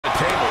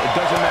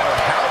doesn't matter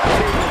how the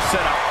table is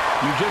set up,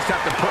 you just have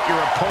to put your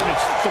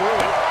opponents through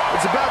it.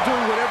 It's about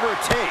doing whatever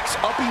it takes,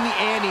 upping the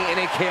ante in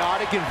a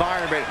chaotic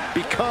environment,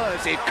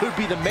 because it could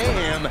be the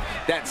mayhem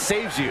that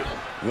saves you.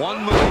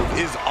 One move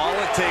is all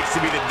it takes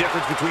to be the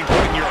difference between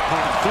putting your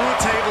opponent through a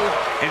table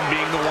and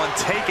being the one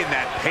taking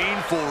that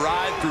painful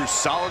ride through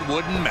solid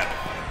wood and metal.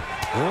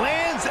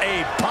 Lands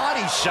a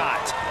body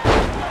shot.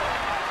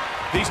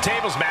 These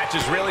tables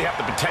matches really have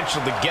the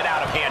potential to get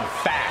out of hand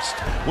fast.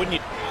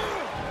 Wouldn't you?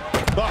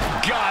 Oh,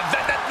 God,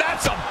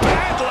 that's a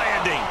bad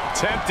landing.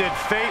 Tempted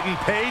fate and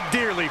paid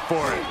dearly for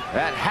it.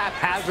 That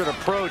haphazard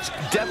approach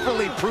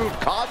definitely proved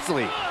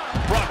costly.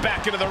 Brought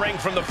back into the ring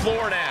from the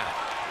floor now.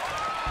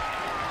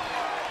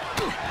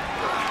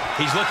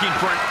 He's looking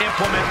for an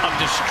implement of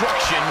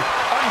destruction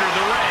under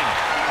the ring.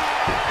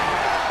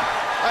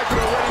 I can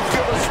already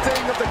feel the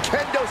sting of the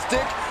kendo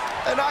stick,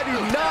 and I do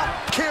not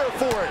care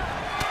for it.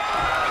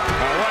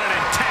 Oh, what an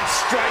intense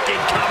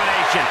striking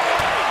combination.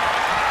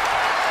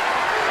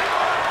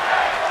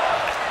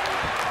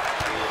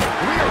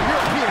 Rear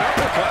European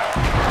uppercut.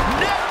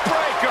 Neck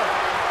breaker.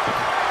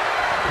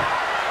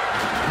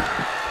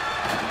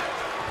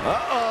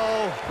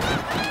 Uh-oh.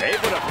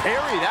 Able to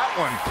parry that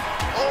one.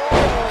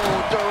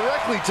 Oh,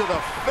 directly to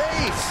the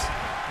face.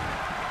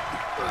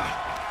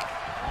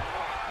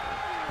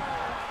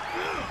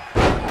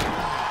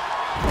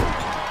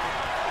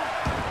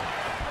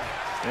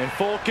 In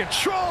full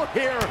control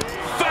here.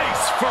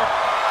 Face first.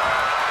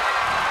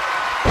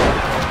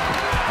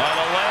 Oh,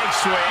 the leg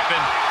sweep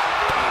and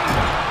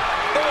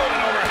oh,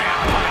 an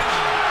overhand punch.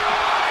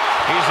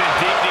 He's in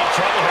deep, deep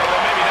trouble here.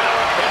 Well, maybe not.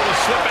 Able to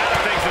slip out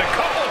of things in a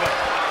couple of them.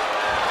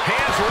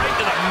 Hands right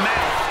to the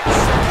mouth.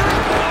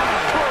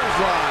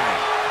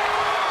 Clothesline.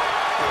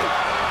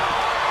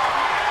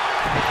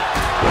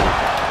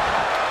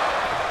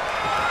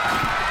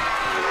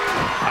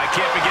 I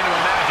can't begin to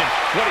imagine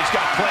what he's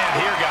got planned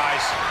here,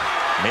 guys.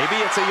 Maybe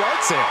it's a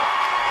yard sale.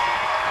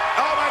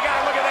 Oh, my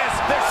God, look at this.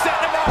 They're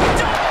setting him up.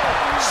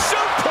 Double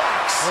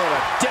suplex. What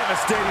a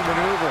devastating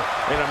maneuver.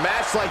 In a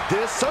match like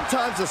this,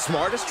 sometimes the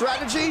smartest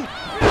strategy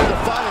is to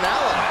find an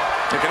ally.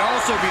 It can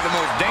also be the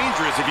most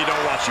dangerous if you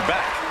don't watch your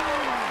back.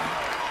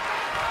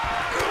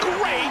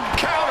 Great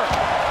counter.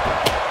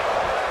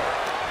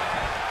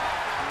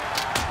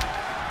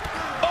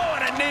 Oh,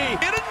 and a knee.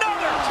 And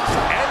another.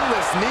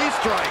 Endless knee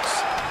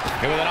strikes.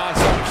 And with an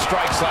onslaught of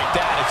strikes like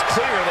that, it's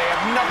clear they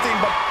have nothing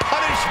but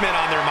punishment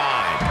on their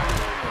mind.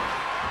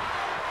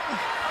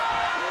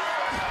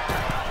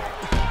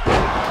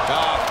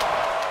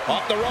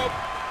 Off the rope.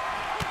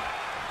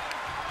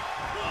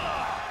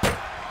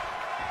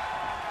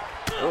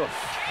 Oof.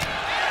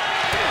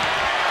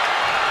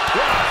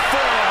 What a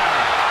forearm.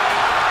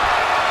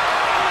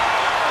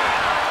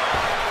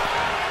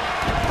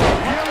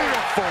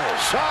 Beautiful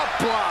shot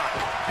block.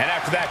 And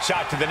after that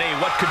shot to the knee,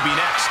 what could be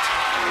next?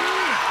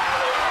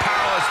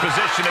 Powerless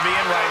position to be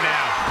in right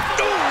now.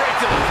 Ooh, right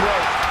to the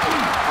throat.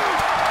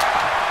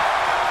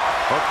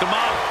 Hooked him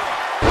up.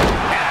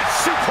 And a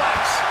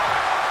suplex.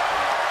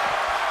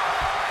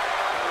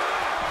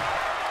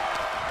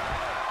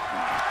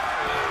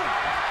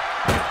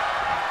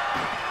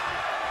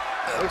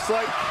 Looks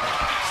like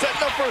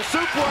setting up for a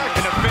suplex.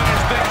 And to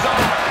finish things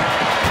off.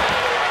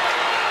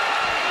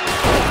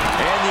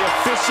 And the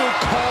official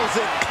calls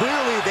it.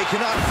 Clearly, they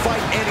cannot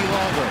fight any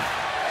longer.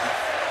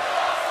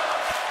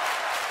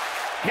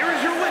 Here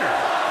is your winner,